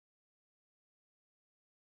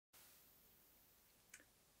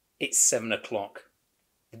It's 7 o'clock.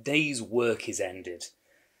 The day's work is ended.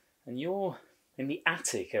 And you're in the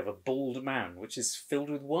attic of a bald man, which is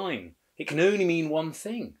filled with wine. It can only mean one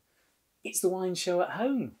thing. It's the wine show at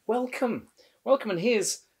home. Welcome. Welcome. And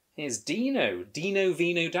here's Dino. Dino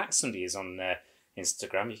Vino Daxundy is on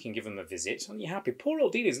Instagram. You can give him a visit. Aren't you happy? Poor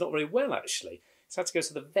old Dino's not very well, actually. He's had to go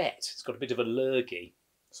to the vet. He's got a bit of a lurgy,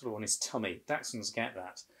 sort of on his tummy. Dachshunds get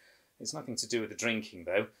that. It's nothing to do with the drinking,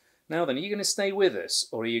 though. Now then, are you going to stay with us,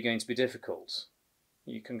 or are you going to be difficult?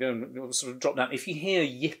 You can go and sort of drop down. If you hear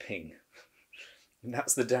yipping,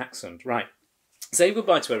 that's the dachshund. Right. Say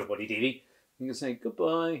goodbye to everybody, Dee Dee. You can say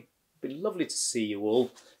goodbye. It'd be lovely to see you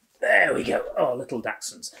all. There we go. Oh, little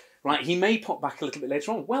dachshunds. Right, he may pop back a little bit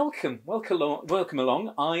later on. Welcome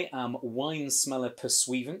along. I am wine smeller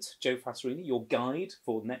pursuivant, Joe Fattorini, your guide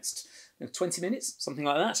for the next 20 minutes, something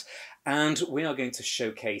like that. And we are going to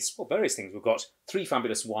showcase, well, various things. We've got 3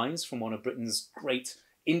 fabulous wines from one of Britain's great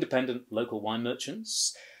independent local wine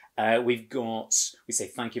merchants. We say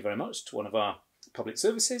thank you very much to one of our public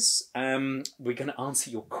services. We're going to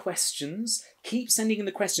answer your questions. Keep sending in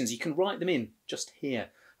the questions. You can write them in just here,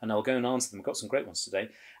 and I'll go and answer them. We've got some great ones today.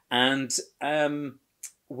 And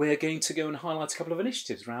we're going to go and highlight a couple of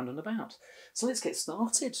initiatives round and about. So let's get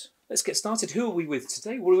started. Who are we with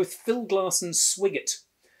today? We're with Philglas and Swiggot.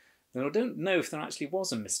 Now, I don't know if there actually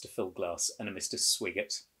was a Mr. Philglas and a Mr.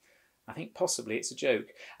 Swiggot. I think possibly it's a joke.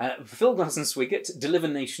 Philglas and Swiggot deliver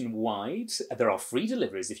nationwide. There are free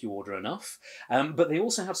deliveries if you order enough. But they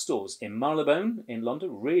also have stores in Marylebone in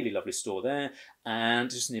London, really lovely store there, and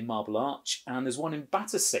just near Marble Arch. And there's one in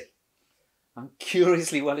Battersea. I'm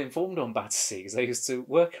curiously well informed on Battersea because I used to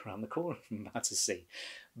work around the corner from Battersea.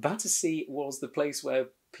 Battersea was the place where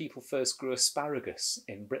people first grew asparagus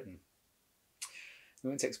in Britain. We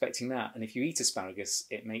weren't expecting that. And if you eat asparagus,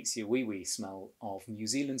 it makes your wee-wee smell of New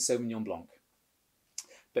Zealand Sauvignon Blanc.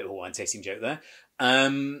 Bit of a wine tasting joke there.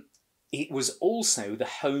 It was also the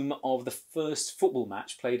home of the first football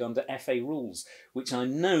match played under FA rules, which I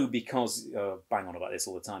know because, bang on about this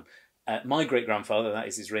all the time, my great-grandfather, that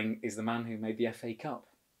is his ring, is the man who made the FA Cup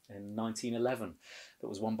in 1911. That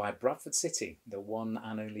was won by Bradford City, the one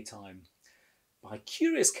and only time. By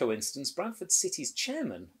curious coincidence, Bradford City's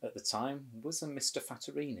chairman at the time was a Mr.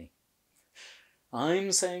 Fattorini.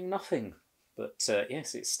 I'm saying nothing, but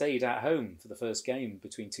yes, it stayed at home for the first game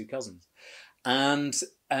between 2 cousins. And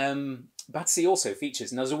Battersea also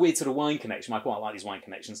features, and there's a weird sort of wine connection. I quite like these wine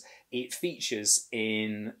connections. It features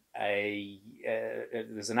in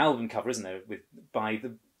there's an album cover, isn't there, by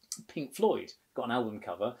the Pink Floyd. Got an album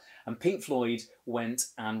cover, and Pink Floyd went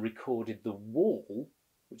and recorded The Wall,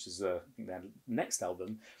 which is I think their next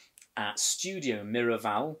album, at Studio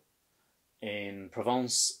Miraval in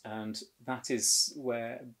Provence, and that is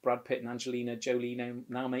where Brad Pitt and Angelina Jolie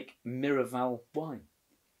now make Miraval wine.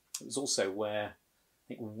 It was also where I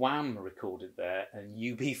think Wham recorded there, and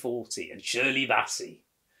UB40 and Shirley Bassey.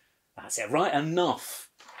 That's it. Right, enough.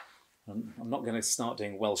 I'm not going to start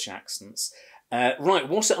doing Welsh accents. Right,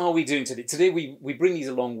 what are we doing today? Today we bring these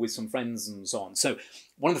along with some friends and so on. So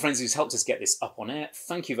one of the friends who's helped us get this up on air,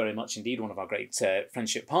 thank you very much indeed, one of our great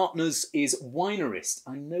friendship partners, is Winerist.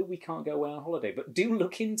 I know we can't go away on holiday, but do go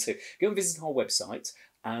and visit our website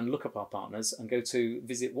and look up our partners and go to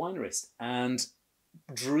visit Winerist and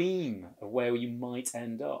dream of where you might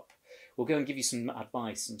end up. We'll go and give you some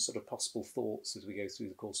advice, some sort of possible thoughts as we go through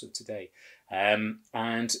the course of today.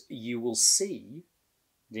 And you will see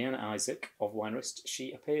Deanna Isaac of Winerist.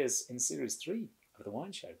 She appears in Series 3 of The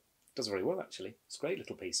Wine Show. Does very well, actually. It's a great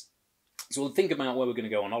little piece. So we'll think about where we're going to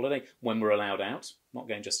go on holiday when we're allowed out. Not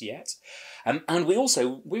going just yet. And we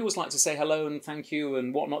always like to say hello and thank you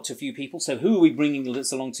and whatnot to a few people. So who are we bringing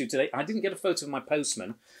this along to today? I didn't get a photo of my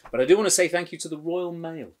postman, but I do want to say thank you to the Royal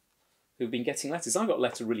Mail, who've been getting letters. I got a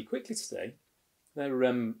letter really quickly today. They're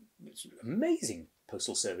amazing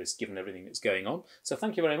postal service, given everything that's going on. So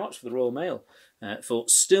thank you very much for the Royal Mail for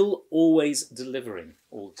still always delivering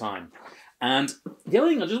all the time. And the other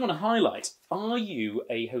thing I just want to highlight, are you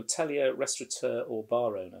a hotelier, restaurateur or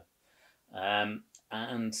bar owner?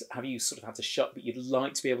 And have you sort of had to shut, but you'd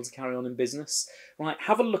like to be able to carry on in business? Right,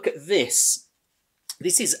 have a look at this.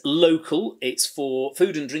 This is local. It's for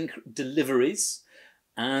food and drink deliveries.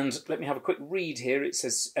 And let me have a quick read here. It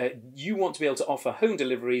says, you want to be able to offer home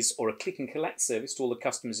deliveries or a click and collect service to all the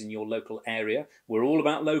customers in your local area. We're all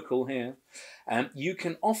about local here. You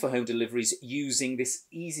can offer home deliveries using this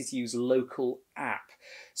easy-to-use local app.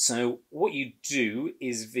 So what you do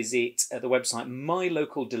is visit the website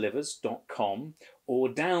mylocaldelivers.com or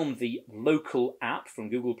down the local app from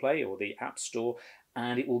Google Play or the App Store,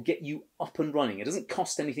 and it will get you up and running. It doesn't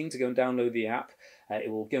cost anything to go and download the app. It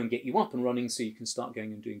will go and get you up and running so you can start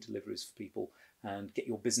going and doing deliveries for people and get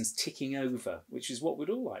your business ticking over, which is what we'd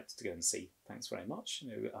all like to go and see. Thanks very much.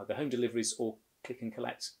 The home deliveries or click and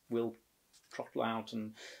collect will trottle out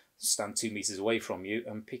and stand 2 meters away from you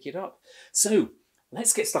and pick it up. So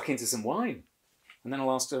let's get stuck into some wine. And then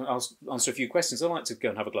I'll answer a few questions. I'd like to go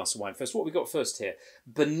and have a glass of wine first. What have we got first here?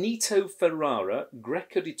 Benito Ferrara,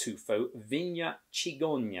 Greco di Tufo, Vigna,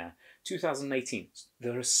 Cicogna, 2018.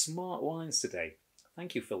 There are smart wines today.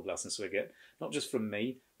 Thank you, Philglas and Swiggot. Not just from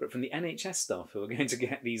me, but from the NHS staff who are going to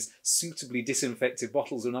get these suitably disinfected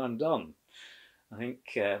bottles when I'm done. I think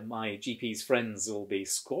my GP's friends will be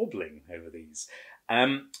squabbling over these.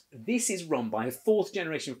 This is run by a 4th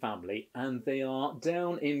generation family, and they are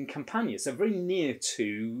down in Campania, so very near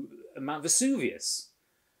to Mount Vesuvius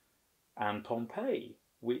and Pompeii,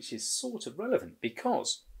 which is sort of relevant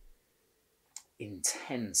because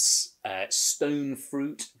intense stone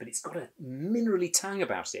fruit, but it's got a minerally tang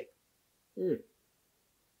about it. I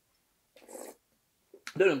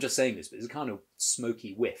don't know, I'm just saying this, but there's a kind of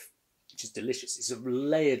smoky whiff, which is delicious. It's a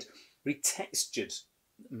layered, very textured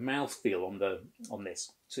mouthfeel on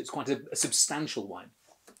this, so it's quite a substantial wine.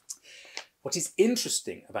 What is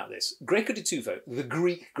interesting about this, Greco di Tufo, the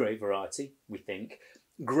Greek grape variety, we think,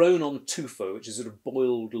 grown on Tufo, which is sort of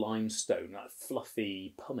boiled limestone, like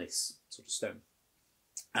fluffy pumice sort of stone.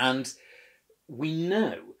 And we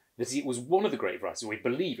know that it was one of the grape varieties, or we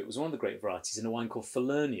believe it was one of the grape varieties in a wine called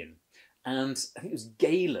Falernian. And I think it was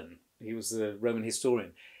Galen, he was the Roman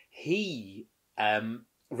historian, he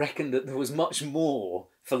reckoned that there was much more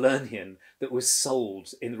Falernian that was sold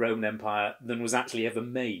in the Roman Empire than was actually ever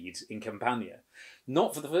made in Campania.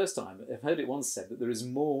 Not for the first time. I've heard it once said that there is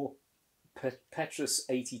more Petrus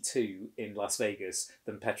 82 in Las Vegas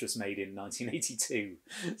than Petrus made in 1982.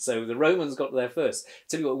 So the Romans got there first.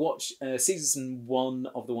 Tell you what, watch season 1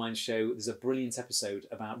 of The Wine Show. There's a brilliant episode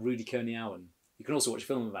about Rudy Kurniawan. You can also watch a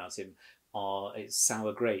film about him. It's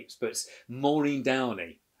Sour Grapes. But Maureen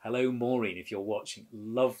Downey. Hello, Maureen, if you're watching.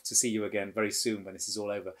 Love to see you again very soon when this is all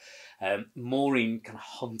over. Maureen kind of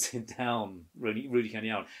hunted down Rudy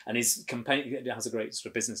Kurniawan, and his company has a great sort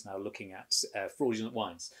of business now looking at fraudulent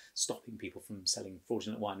wines, stopping people from selling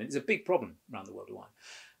fraudulent wine. And it's a big problem around the world of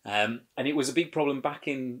wine. And it was a big problem back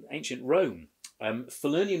in ancient Rome.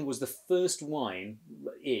 Falernian was the first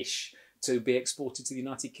wine-ish to be exported to the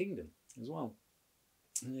United Kingdom as well.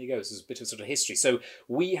 And there you go, so there's a bit of sort of history. So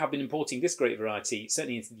we have been importing this grape variety,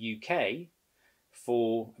 certainly into the UK,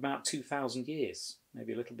 for about 2,000 years,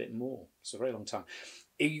 maybe a little bit more. It's a very long time.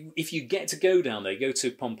 If you get to go down there, go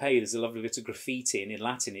to Pompeii, there's a lovely bit of graffiti, and in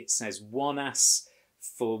Latin it says 1 as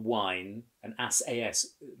for wine, and as,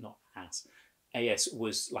 not as, as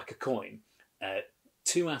was like a coin,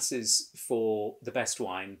 2 asses for the best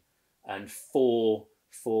wine, and 4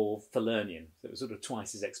 for Falernian. So it was sort of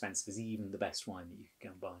twice as expensive as even the best wine that you could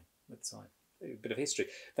go and buy at the time. A bit of history.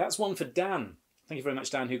 That's one for Dan. Thank you very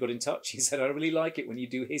much, Dan, who got in touch. He said, I really like it when you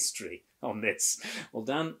do history on this. Well,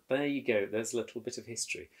 Dan, there you go. There's a little bit of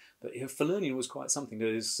history. But Falernian was quite something.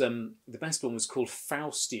 There was, the best one was called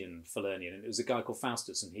Faustian Falernian, and it was a guy called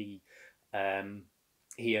Faustus, and he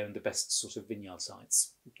owned the best sort of vineyard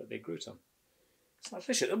sites that they grew it on.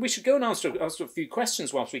 We should go and answer a few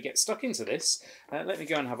questions whilst we get stuck into this. Let me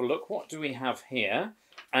go and have a look. What do we have here?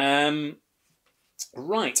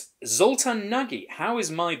 Right, Zoltan Nagy. How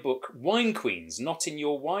is my book Wine Queens not in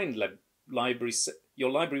your wine library?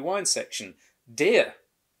 Your library wine section, dear.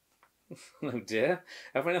 Oh dear.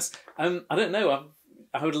 Everyone else. I don't know.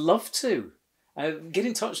 I would love to. Get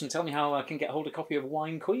in touch and tell me how I can get hold of a copy of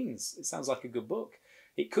Wine Queens. It sounds like a good book.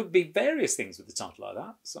 It could be various things with the title like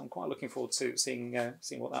that, so I'm quite looking forward to seeing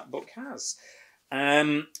what that book has.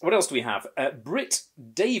 What else do we have? Britt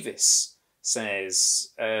Davis says,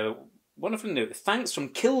 wonderful note, thanks from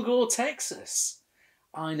Kilgore, Texas.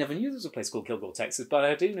 I never knew there was a place called Kilgore, Texas, but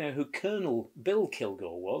I do know who Colonel Bill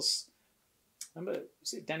Kilgore was. Remember,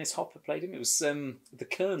 was it Dennis Hopper played him? It was the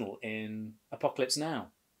Colonel in Apocalypse Now,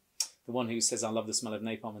 the one who says, I love the smell of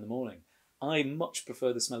napalm in the morning. I much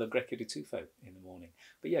prefer the smell of Greco di Tufo in the morning.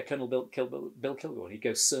 But yeah, Colonel Bill Kilgore, he'd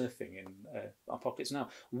go surfing in Apocalypse Now.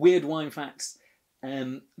 Weird wine facts.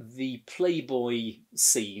 The Playboy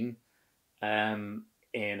scene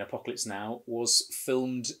in Apocalypse Now was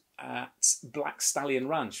filmed at Black Stallion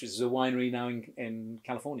Ranch, which is a winery now in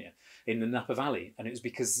California, in the Napa Valley. And it was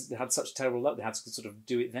because they had such terrible luck, they had to sort of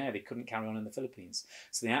do it there. They couldn't carry on in the Philippines.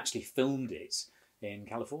 So they actually filmed it in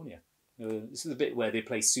California. This is the bit where they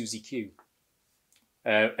play Susie Q.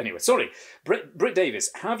 Anyway, sorry. Britt Davis,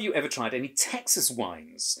 have you ever tried any Texas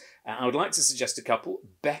wines? I would like to suggest a couple,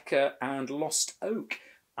 Becker and Lost Oak.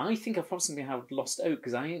 I think I've possibly had Lost Oak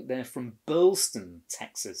because I think they're from Burleston,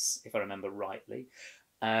 Texas, if I remember rightly.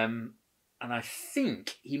 And I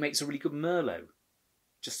think he makes a really good Merlot,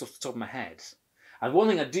 just off the top of my head. And one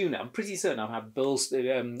thing I do know, I'm pretty certain I've had Lost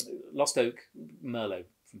Oak Merlot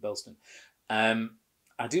from Burleston.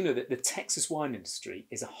 I do know that the Texas wine industry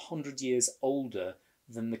is 100 years older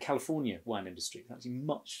than the California wine industry. It's actually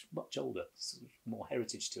much, much older. Sort of more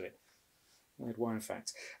heritage to it. Weird wine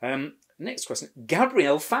fact. Next question.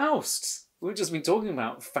 Gabrielle Faust. We've just been talking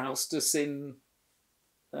about Faustus in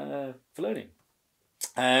Falloning.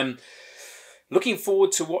 Looking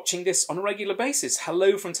forward to watching this on a regular basis.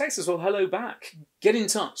 Hello from Texas. Well, hello back. Get in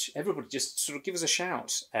touch. Everybody, just sort of give us a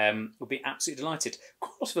shout. We'll be absolutely delighted.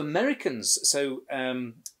 Quite a lot of Americans. So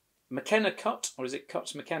McKenna Cut, or is it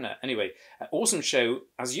Cut McKenna? Anyway, awesome show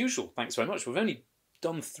as usual. Thanks very much. We've only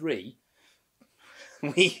done 3.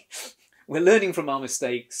 We're learning from our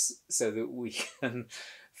mistakes so that we can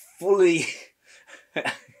fully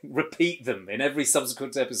repeat them in every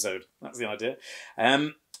subsequent episode. That's the idea.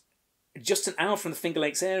 Just an hour from the Finger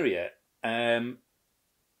Lakes area.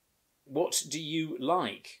 What do you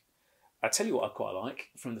like? I'll tell you what I quite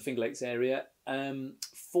like from the Finger Lakes area.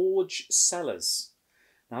 Forge Cellars.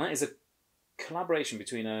 Now that is a collaboration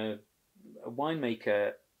between a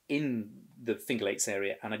winemaker in the Finger Lakes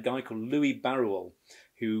area and a guy called Louis Barolo,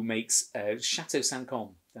 who makes Chateau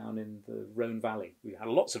Saint-Combe down in the Rhone Valley. We had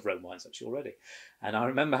lots of Rhone wines actually already. And I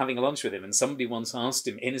remember having a lunch with him and somebody once asked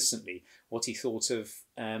him innocently what he thought of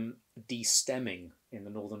de-stemming in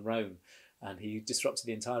the Northern Rhone. And he disrupted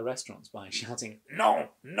the entire restaurant by shouting, "No,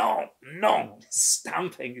 no, no,"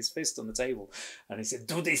 stamping his fist on the table. And he said,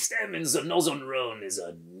 "To de-stem in the Northern Rhone is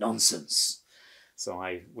a nonsense." So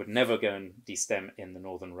I would never go and de-stem in the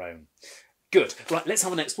Northern Rhone. Good. Right, let's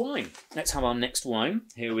have our next wine. Let's have our next wine.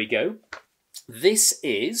 Here we go. This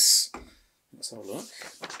is, let's have a look.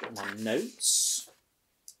 Let's get my notes.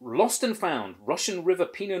 Lost and Found, Russian River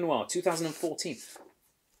Pinot Noir, 2014.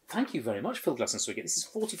 Thank you very much, Philglas and Swiggot. This is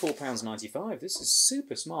 £44.95. This is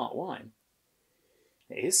super smart wine.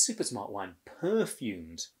 It is super smart wine.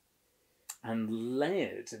 Perfumed and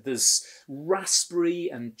layered. There's raspberry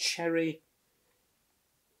and cherry.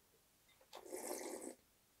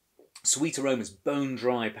 Sweet aromas,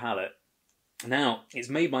 bone-dry palate. Now, it's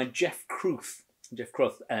made by Jeff Kruth,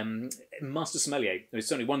 Master Sommelier.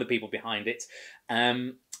 There's only one of the people behind it.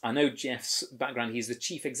 I know Jeff's background. He's the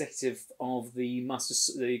chief executive of the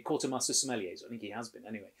Court of Master Sommeliers. I think he has been,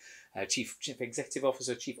 anyway. Chief executive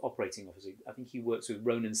officer, chief operating officer. I think he works with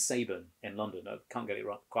Ronan Saburn in London. I can't get it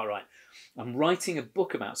quite right. I'm writing a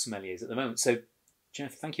book about sommeliers at the moment. So,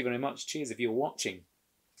 Jeff, thank you very much. Cheers if you're watching.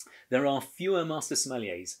 There are fewer master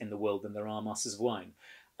sommeliers in the world than there are masters of wine.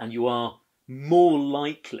 And you are more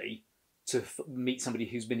likely to meet somebody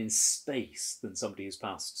who's been in space than somebody who's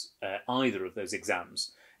passed either of those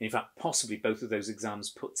exams. And in fact, possibly both of those exams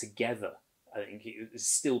put together. I think it's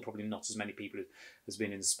still probably not as many people as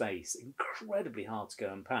been in space. Incredibly hard to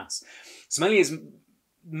go and pass. Sommeliers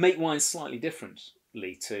make wines slightly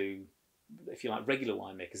differently to, if you like, regular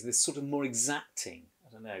winemakers. They're sort of more exacting. I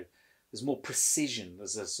don't know. There's more precision.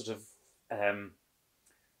 There's a sort of,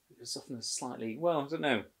 there's often a slightly, well, I don't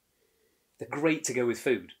know. They're great to go with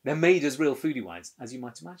food. They're made as real foodie wines, as you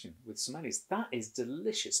might imagine, with sommeliers. That is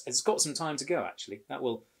delicious. It's got some time to go, actually. That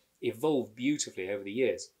will evolve beautifully over the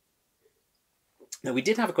years. Now, we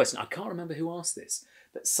did have a question. I can't remember who asked this,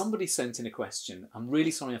 but somebody sent in a question. I'm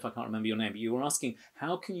really sorry if I can't remember your name, but you were asking,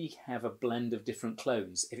 how can you have a blend of different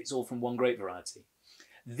clones if it's all from one grape variety?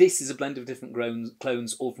 This is a blend of different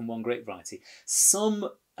clones, all from one grape variety. Some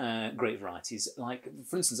grape varieties, like,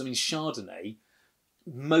 for instance, I mean, Chardonnay,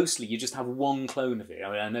 mostly you just have one clone of it.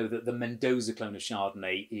 I mean, I know that the Mendoza clone of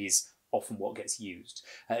Chardonnay is often what gets used.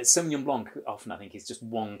 Sauvignon Blanc often, I think, is just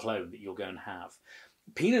one clone that you'll go and have.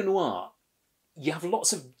 Pinot Noir, you have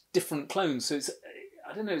lots of different clones, so it's,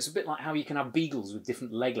 I don't know, it's a bit like how you can have beagles with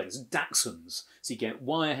different leg lengths, dachshunds. So you get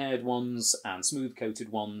wire-haired ones and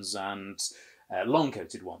smooth-coated ones and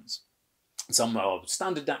long-coated ones. Some are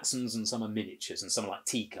standard dachshunds and some are miniatures and some are like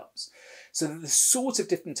teacups. So the sort of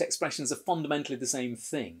different expressions are fundamentally the same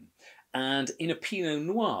thing. And in a Pinot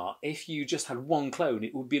Noir, if you just had one clone,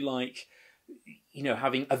 it would be like, you know,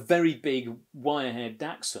 having a very big wire-haired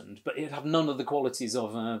dachshund, but it'd have none of the qualities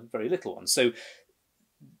of a very little one. So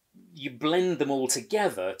you blend them all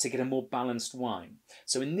together to get a more balanced wine.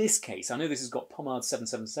 So in this case, I know this has got Pommard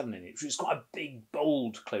 777 in it, which is quite a big,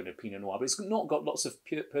 bold clone of Pinot Noir, but it's not got lots of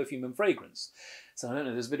pure perfume and fragrance. So I don't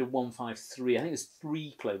know, there's a bit of 153. I think there's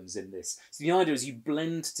 3 clones in this. So the idea is you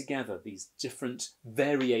blend together these different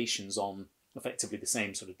variations on effectively the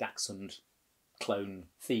same sort of dachshund clone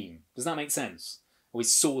theme. Does that make sense? We're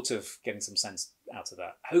sort of getting some sense out of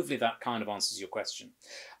that. Hopefully that kind of answers your question.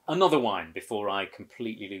 Another wine before I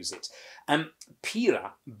completely lose it.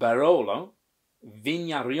 Pira, Barolo,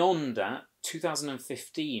 Vignarionda,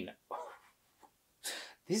 2015.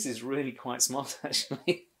 This is really quite smart,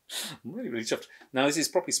 actually. I'm really, really chuffed. Now, this is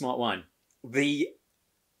properly smart wine. My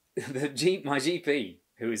GP,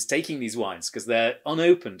 who is taking these wines, because they're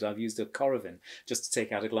unopened, I've used a Coravin just to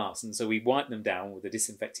take out a glass, and so we wipe them down with a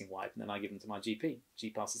disinfecting wipe, and then I give them to my GP. She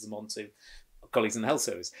passes them on to colleagues in the health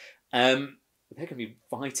service. They're going to be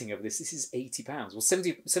fighting over this. This is £80. Well,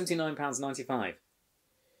 £79.95.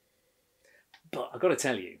 But I've got to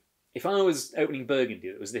tell you, if I was opening Burgundy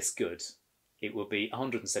that was this good, it would be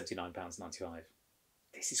 £179.95.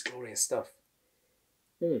 This is glorious stuff.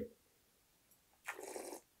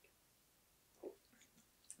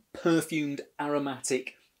 Perfumed,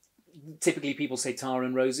 aromatic. Typically people say tar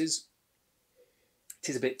and roses. It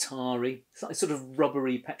is a bit tarry. It's like sort of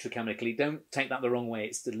rubbery petrochemically. Don't take that the wrong way.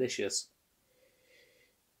 It's delicious.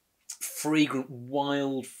 Fragrant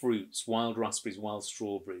wild fruits, wild raspberries, wild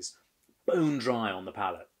strawberries. Bone dry on the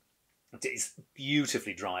palate. It is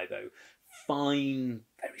beautifully dry though. Fine,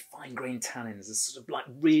 very fine grained tannins. It's sort of like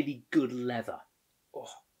really good leather. Oh.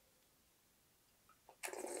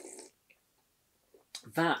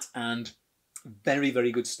 That and very,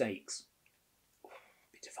 very good steaks. Oh,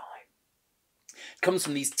 be divine. It comes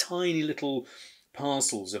from these tiny little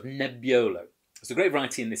parcels of Nebbiolo. So the great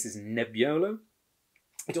variety in this is Nebbiolo.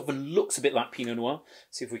 It often looks a bit like Pinot Noir.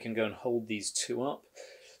 See if we can go and hold these two up.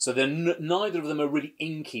 So neither of them are really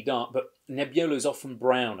inky dark, but Nebbiolo is often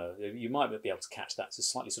browner. You might be able to catch that. It's a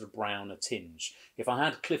slightly sort of browner tinge. If I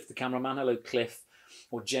had Cliff, the cameraman, hello Cliff,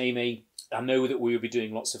 or Jamie, I know that we would be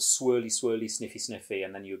doing lots of swirly, swirly, sniffy, sniffy,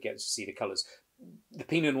 and then you'll get to see the colours. The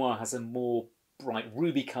Pinot Noir has a more bright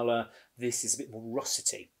ruby colour. This is a bit more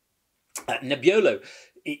russety. Nebbiolo,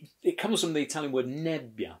 it comes from the Italian word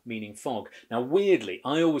nebbia, meaning fog. Now, weirdly,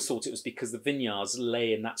 I always thought it was because the vineyards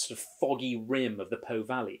lay in that sort of foggy rim of the Po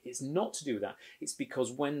Valley. It's not to do with that. It's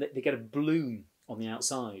because when they get a bloom on the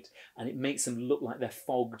outside, and it makes them look like they're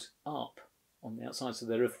fogged up on the outside, so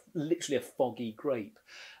they're literally a foggy grape.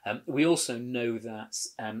 We also know that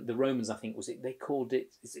the Romans, I think, they called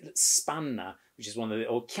it, Spanna, which is one of the,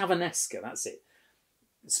 or Chiavanesca, that's it.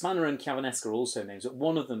 Spanna and Chiavanesca are also names, but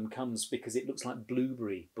one of them comes because it looks like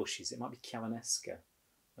blueberry bushes. It might be Chiavanesca,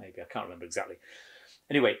 maybe, I can't remember exactly.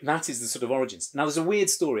 Anyway, that is the sort of origins. Now, there's a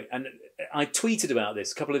weird story, and I tweeted about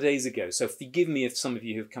this a couple of days ago, so forgive me if some of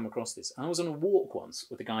you have come across this. I was on a walk once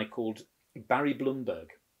with a guy called Barry Blumberg.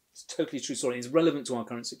 It's a totally true story. It's relevant to our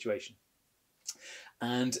current situation.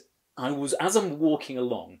 And as I'm walking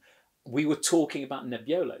along, we were talking about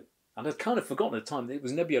Nebbiolo. And I'd kind of forgotten at the time that it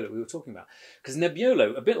was Nebbiolo we were talking about. Because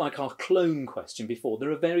Nebbiolo, a bit like our clone question before,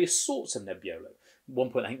 there are various sorts of Nebbiolo. At one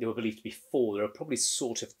point, I think there were believed to be 4. There are probably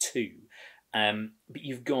sort of 2. But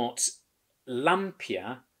you've got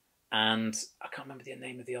Lampia and I can't remember the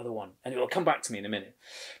name of the other one. And it'll come back to me in a minute.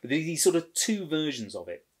 But there's these sort of 2 versions of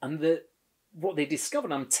it. And what they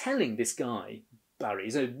discovered, I'm telling this guy, Barry,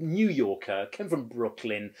 he's a New Yorker, came from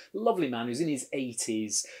Brooklyn, lovely man who's in his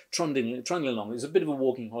 80s, trundling along. It was a bit of a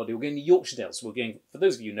walking holiday. We're going to Yorkshire Dale, so we're going, for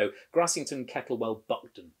those of you who know, Grassington, Kettlewell,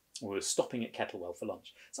 Buckden. We were stopping at Kettlewell for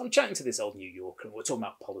lunch. So I'm chatting to this old New Yorker, and we're talking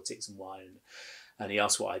about politics and wine, and he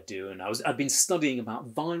asked what I do, and I'd been studying about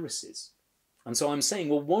viruses. And so I'm saying,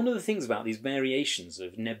 well, one of the things about these variations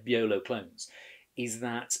of Nebbiolo clones is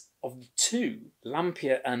that of the 2,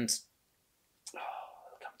 Lampia and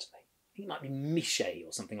it might be Miche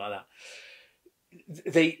or something like that.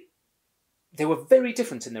 They were very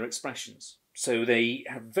different in their expressions. So they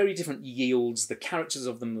have very different yields. The characters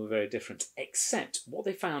of them were very different. Except what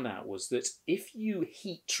they found out was that if you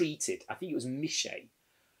heat treated, I think it was Miche,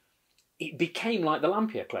 it became like the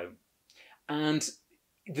Lampia clone. And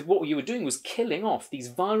what you were doing was killing off these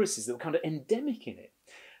viruses that were kind of endemic in it.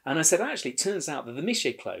 And I said, actually, it turns out that the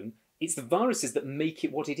Miche clone, it's the viruses that make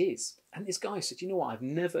it what it is. And this guy said, you know what, I've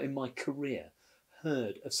never in my career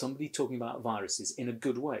heard of somebody talking about viruses in a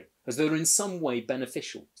good way, as though they're in some way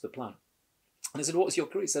beneficial to the plant. And I said, what's your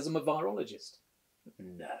career? He says, I'm a virologist.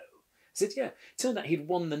 No. I said, yeah. It turned out he'd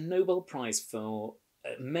won the Nobel Prize for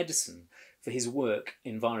medicine for his work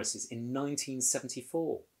in viruses in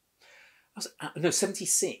 1974. No,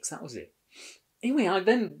 76, that was it. Anyway, I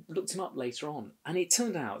then looked him up later on, and it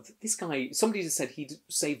turned out that this guy, somebody had said he'd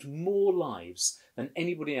saved more lives than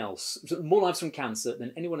anybody else, more lives from cancer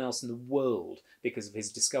than anyone else in the world because of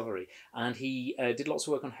his discovery. And he did lots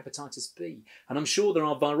of work on hepatitis B. And I'm sure there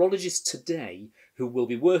are virologists today who will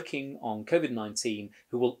be working on COVID-19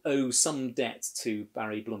 who will owe some debt to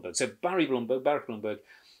Barry Blumberg. So Barry Blumberg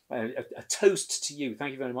A toast to you.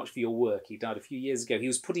 Thank you very much for your work. He died a few years ago. He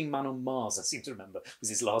was putting man on Mars, I seem to remember, was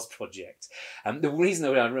his last project. The reason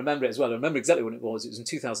I remember it as well, I remember exactly when it was in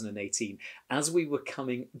 2018. As we were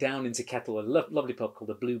coming down into Kettle, a lovely pub called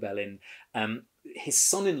the Bluebell Inn, his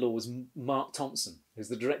son-in-law was Mark Thompson, who's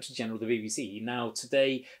the Director General of the BBC. He now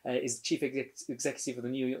today is the Chief Executive of the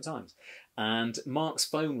New York Times. And Mark's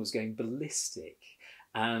phone was going ballistic.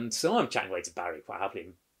 And so I'm chatting away to Barry quite happily.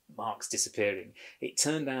 Mark's disappearing. It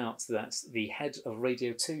turned out that the head of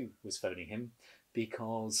Radio 2 was phoning him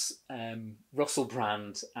because Russell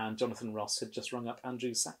Brand and Jonathan Ross had just rung up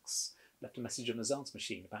Andrew Sachs, left a message on his answer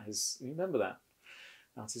machine about his, you remember that?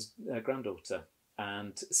 That's his granddaughter.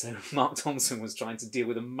 And so Mark Thompson was trying to deal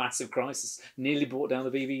with a massive crisis, nearly brought down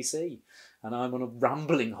the BBC. And I'm on a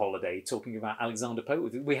rambling holiday talking about Alexander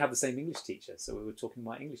Pope. We have the same English teacher, so we were talking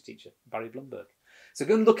about my English teacher, Barry Blumberg. So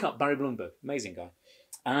go and look up Barry Blumberg, amazing guy.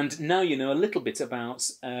 And now you know a little bit about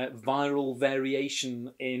viral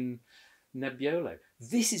variation in Nebbiolo.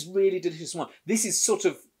 This is really delicious wine. This is sort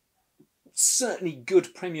of certainly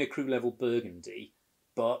good Premier Cru level Burgundy,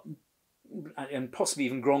 and possibly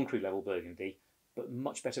even Grand Cru level Burgundy, but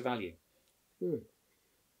much better value.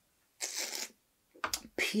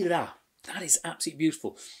 Pira, that is absolutely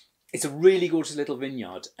beautiful. It's a really gorgeous little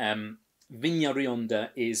vineyard. Vignarionda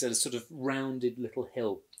is a sort of rounded little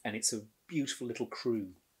hill, and it's a beautiful little cru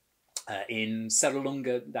in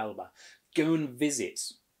Serralunga d'Alba. Go and visit.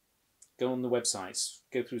 Go on the websites,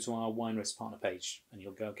 go through to our Wine Risk Partner page, and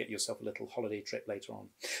you'll go get yourself a little holiday trip later on.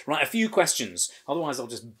 Right, a few questions. Otherwise, I'll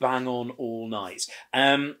just bang on all night.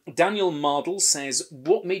 Daniel Mardle says,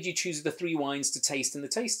 what made you choose the 3 wines to taste in the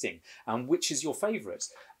tasting? And which is your favourite?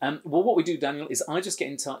 Well, what we do, Daniel, is I just get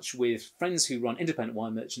in touch with friends who run independent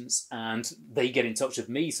wine merchants, and they get in touch with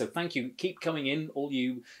me. So thank you. Keep coming in, all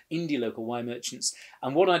you indie local wine merchants.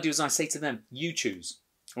 And what I do is I say to them, you choose.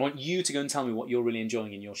 I want you to go and tell me what you're really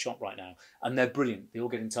enjoying in your shop right now. And they're brilliant. They all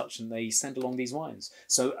get in touch and they send along these wines.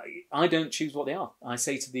 So I don't choose what they are. I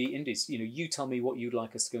say to the indies, you know, you tell me what you'd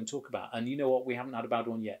like us to go and talk about. And you know what? We haven't had a bad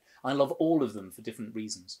one yet. I love all of them for different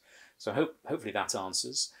reasons. So hopefully that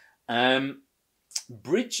answers.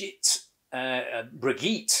 Brigitte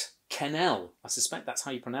Kennel, I suspect that's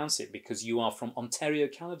how you pronounce it because you are from Ontario,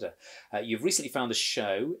 Canada. You've recently found the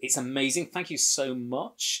show. It's amazing. Thank you so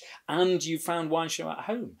much. And you found Wine Show at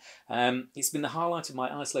home. It's been the highlight of my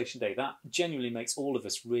isolation day. That genuinely makes all of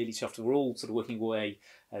us really chuffed. We're all sort of working away,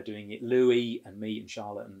 doing it. Louis and me and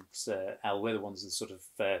Charlotte and Elle, we're the ones that sort of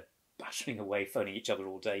battering away, phoning each other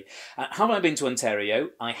all day. Have I been to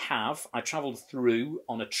Ontario? I have. I travelled through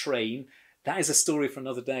on a train. That is a story for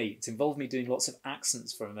another day. It's involved me doing lots of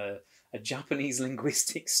accents from a Japanese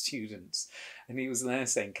linguistics student. And he was there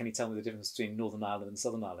saying, can you tell me the difference between Northern Ireland and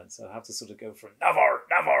Southern Ireland? So I have to sort of go from never,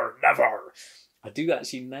 never, never. I do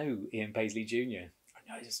actually know Ian Paisley Jr. I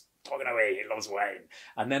know he's just talking away, he loves wine.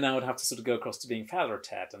 And then I would have to sort of go across to being Feather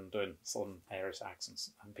Ted and doing Southern Irish accents.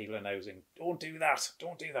 And people are now saying, don't do that,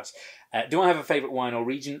 don't do that. Do I have a favourite wine or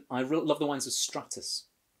region? I love the wines of Stratus.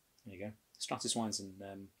 There you go. Stratus wines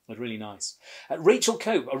are really nice. Rochelle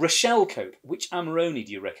Cope, which Amarone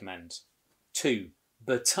do you recommend? 2.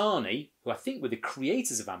 Bertani, who I think were the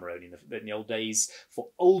creators of Amarone in the old days for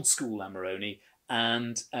old school Amarone,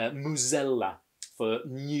 and Musella for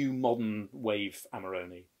new modern wave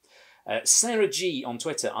Amarone. Sarah G on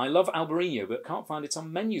Twitter, I love Albarino but can't find it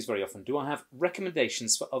on menus very often. Do I have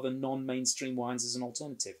recommendations for other non-mainstream wines as an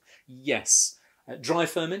alternative? Yes. Dry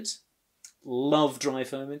ferment. Love dry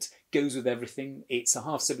ferment, goes with everything. It's a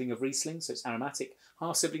half sibling of Riesling, so it's aromatic,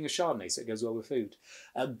 half sibling of Chardonnay, so it goes well with food.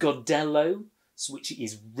 Godello, which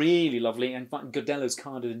is really lovely. In fact, Godello's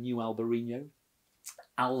kind of the new Albarino.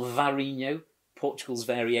 Alvarinho, Portugal's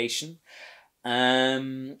variation.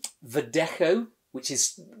 Verdejo, which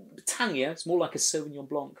is tangier, it's more like a Sauvignon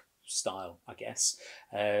Blanc style, I guess.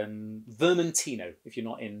 Vermentino, if you're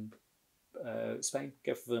not in Spain,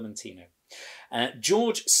 go for Vermentino.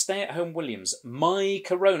 George Stay-at-Home Williams. My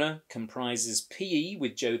Corona comprises PE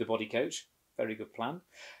with Joe the Body Coach. Very good plan.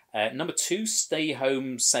 Number 2, Stay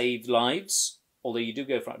Home Save Lives, although you do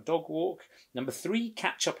go for a dog walk. Number 3,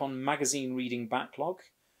 catch up on magazine reading backlog.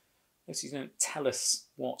 Notice you don't tell us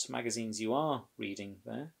what magazines you are reading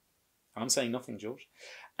there. I'm saying nothing, George.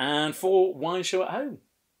 And 4, Wine Show at Home.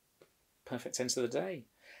 Perfect end to the day.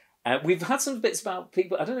 We've had some bits about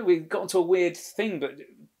people, I don't know, we've got into a weird thing, but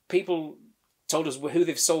people told us who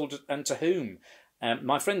they've sold and to whom.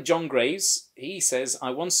 My friend John Graves, he says,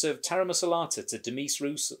 I once served Terra Masalata to Demis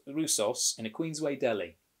Roussos in a Queensway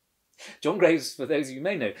deli. John Graves, for those of you who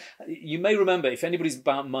may know, you may remember, if anybody's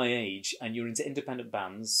about my age and you're into independent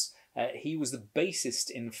bands, he was the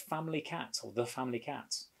bassist in Family Cat, or The Family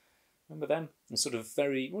Cat. Remember them? And sort of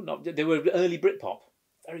very, well, not, they were early Britpop.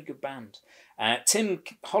 Very good band. Tim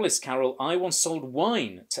Hollis Carroll, I once sold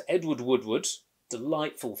wine to Edward Woodward,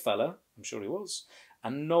 delightful fella, I'm sure he was,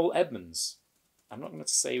 and Noel Edmonds. I'm not going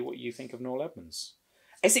to say what you think of Noel Edmonds.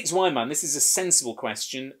 Essex Wine Man, this is a sensible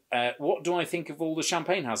question. What do I think of all the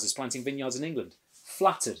champagne houses planting vineyards in England?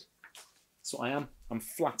 Flattered. That's what I am. I'm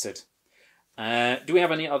flattered. Do we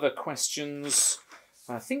have any other questions?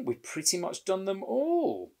 I think we've pretty much done them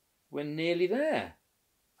all. We're nearly there.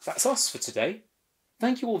 That's us for today.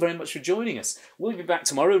 Thank you all very much for joining us. We'll be back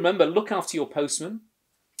tomorrow. Remember, look after your postman.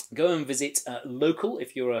 Go and visit local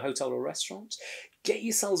if you're a hotel or restaurant. Get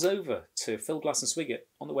yourselves over to Philglas and Swiggot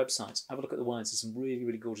on the website. Have a look at the wines. There's some really,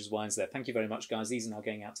 really gorgeous wines there. Thank you very much, guys. These are now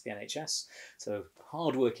going out to the NHS. So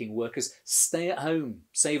hard-working workers, stay at home,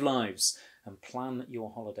 save lives, and plan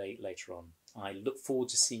your holiday later on. I look forward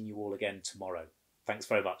to seeing you all again tomorrow. Thanks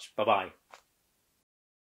very much. Bye-bye.